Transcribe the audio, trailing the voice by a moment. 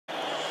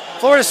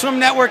Florida Swim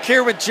Network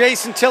here with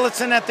Jason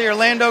Tillotson at the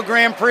Orlando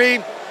Grand Prix.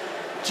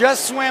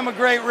 Just swam a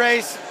great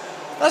race.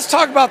 Let's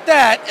talk about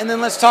that, and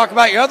then let's talk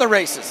about your other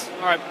races.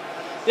 All right.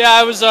 Yeah,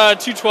 I was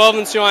 2:12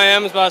 in CIM.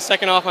 It was about a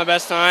second off my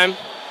best time.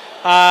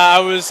 I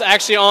was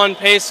actually on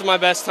pace with my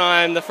best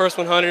time the first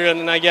 100,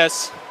 and then I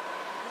guess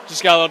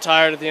just got a little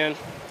tired at the end.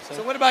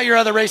 So what about your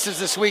other races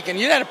this weekend?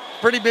 You had a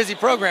pretty busy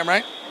program,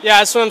 right? Yeah,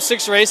 I swam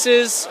 6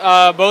 races,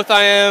 both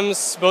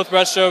IMs, both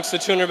breaststrokes, the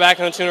 200 back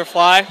and the 200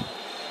 fly.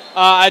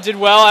 I did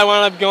well. I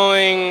wound up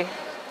going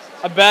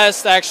a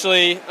best,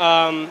 actually,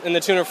 in the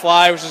 200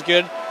 fly, which is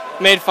good.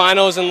 Made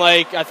finals in,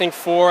 I think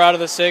 4 out of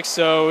the 6,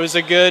 so it was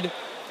a good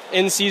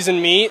in-season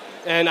meet.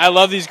 And I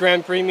love these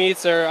Grand Prix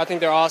meets. I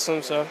think they're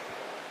awesome. So,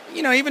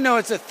 you know, even though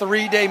it's a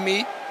 3-day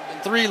meet,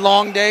 3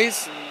 long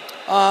days,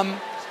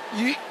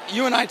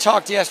 you and I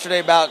talked yesterday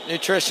about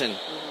nutrition.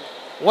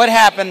 What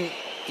happened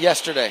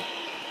yesterday?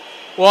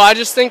 Well, I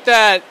just think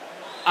that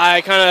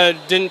I kind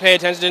of didn't pay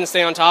attention, didn't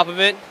stay on top of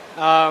it.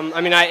 I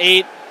mean, I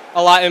ate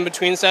a lot in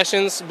between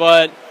sessions,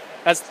 but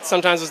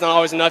sometimes it's not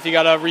always enough. You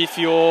got to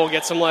refuel,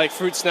 get some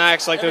fruit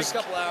snacks, Every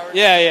couple hours.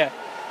 Yeah.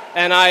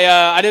 And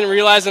I didn't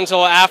realize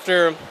until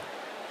after,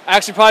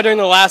 actually probably during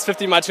the last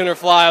 50 of my 200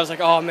 fly, I was like,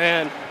 oh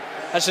man,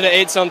 I should have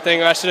ate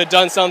something, or I should have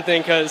done something,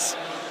 because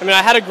I mean,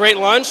 I had a great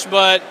lunch,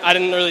 but I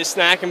didn't really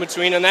snack in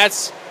between, and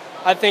that's,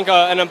 I think,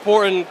 an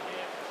important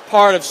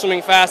part of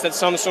swimming fast that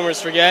some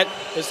swimmers forget.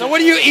 So what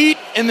do you eat,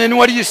 and then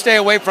what do you stay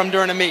away from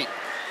during a meet?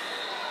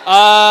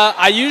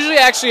 I usually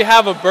actually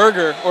have a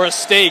burger or a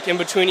steak in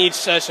between each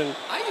session.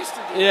 I used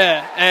to do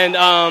Yeah, and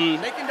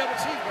bacon double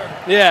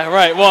cheeseburger. Yeah,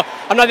 right. Well,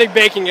 I'm not a big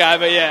bacon guy,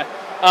 but yeah.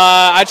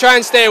 I try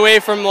and stay away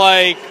from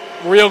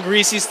real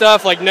greasy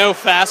stuff, no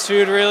fast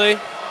food really.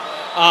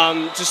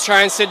 Just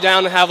try and sit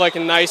down and have a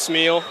nice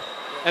meal.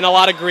 And a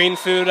lot of green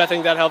food, I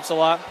think that helps a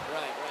lot.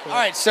 Right. All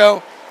right,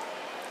 so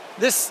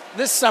this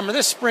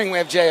spring, we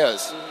have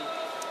JOs.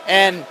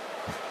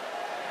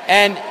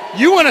 And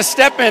you want to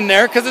step in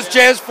there because it's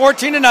JOs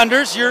 14 and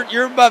unders.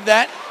 You're above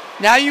that.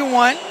 Now you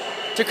want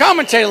to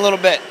commentate a little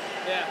bit.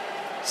 Yeah.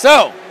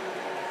 So,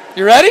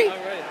 you ready?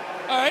 I'm ready.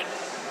 All right.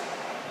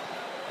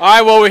 All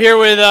right, well, we're here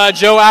with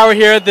Joe Auer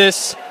here at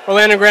this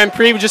Orlando Grand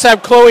Prix. We just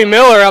have Chloe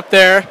Miller up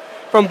there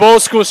from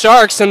Bowl School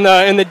Sharks in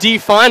the D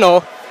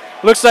final.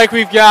 Looks like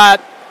we've got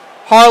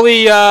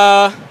Harley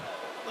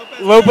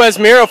Lopez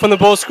Miro from the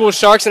Bowl School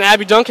Sharks and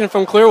Abby Duncan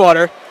from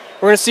Clearwater.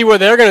 We're going to see what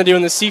they're going to do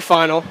in the C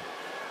final.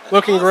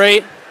 Looking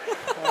great.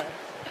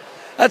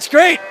 That's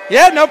great.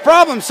 Yeah, no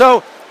problem.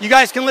 So you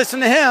guys can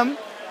listen to him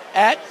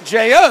at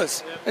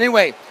JOs. Yep.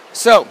 Anyway,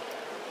 so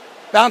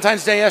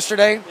Valentine's Day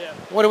yesterday. Yeah.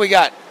 What do we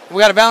got? We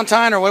got a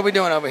Valentine, or what are we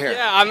doing over here?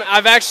 Yeah,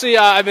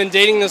 I've been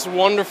dating this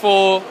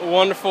wonderful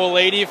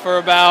lady for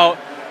about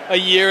a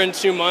year and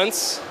 2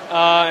 months.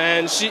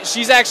 And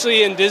she's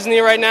actually in Disney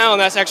right now, and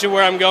that's actually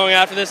where I'm going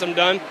after this. I'm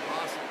done.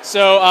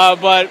 So,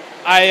 but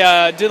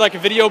I did a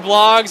video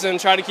blogs and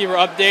tried to keep her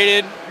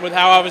updated with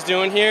how I was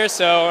doing here.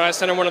 So I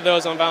sent her one of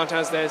those on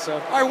Valentine's Day. So.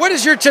 All right, what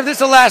is your tip? This is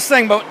the last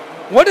thing, but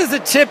what is the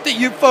tip that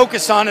you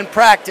focus on in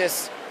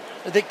practice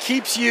that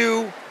keeps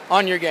you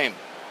on your game?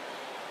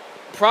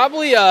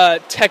 Probably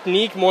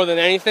technique more than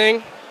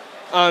anything.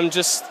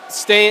 Just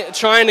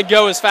trying to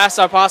go as fast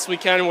as I possibly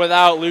can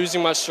without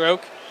losing my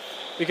stroke.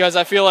 Because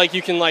I feel like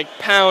you can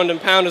pound and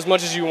pound as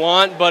much as you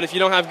want, but if you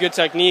don't have good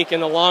technique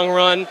in the long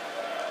run,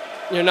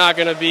 you're not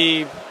going to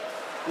be,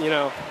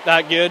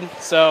 that good.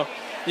 So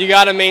you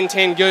got to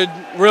maintain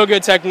real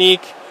good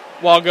technique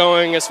while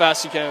going as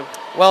fast as you can.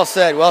 Well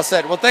said, well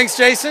said. Well, thanks,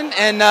 Jason,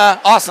 and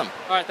awesome.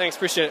 All right, thanks.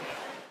 Appreciate it.